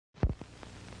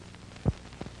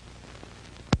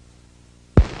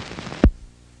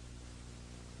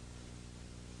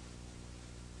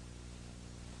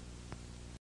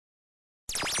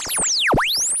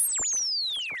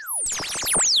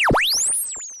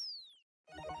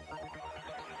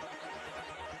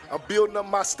I'm building up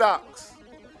my stocks.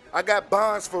 I got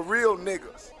bonds for real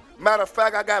niggas. Matter of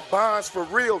fact, I got bonds for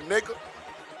real, nigga.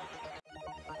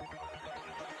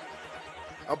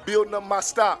 I'm building up my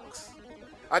stocks.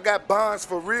 I got bonds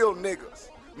for real niggas.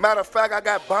 Matter of fact, I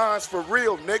got bonds for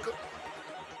real, nigga.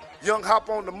 Young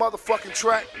Hoppo on the motherfucking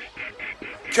track.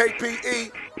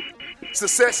 KPE,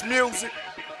 Success Music.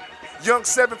 Young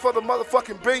 7 for the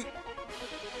motherfucking beat.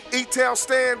 E-Town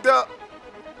stand up.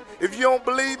 If you don't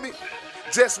believe me,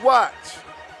 just watch.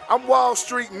 I'm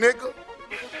Wallstreet, nigga.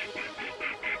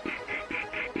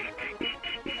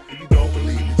 If you don't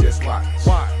believe me, just watch.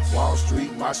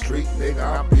 Wallstreet, my street, nigga.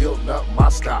 I'm building up my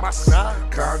stocks.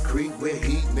 Concrete with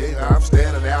heat, nigga. I'm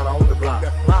standing out on the block.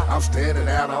 I'm standing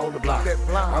out on the block.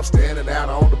 I'm standing out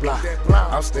on the block.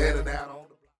 I'm standing out on the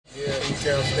block. Yeah,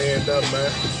 E-Town stand up,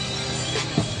 man.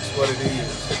 That's what it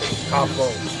is. Hoppo.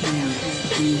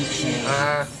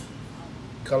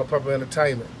 Color Purple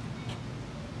Entertainment.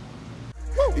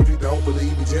 If you don't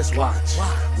believe me, just watch.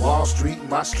 Wallstreet,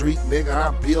 my street, nigga,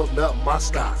 I'm building up my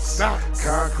stocks.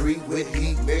 Concrete with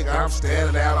heat, nigga, I'm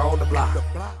standing out on the block.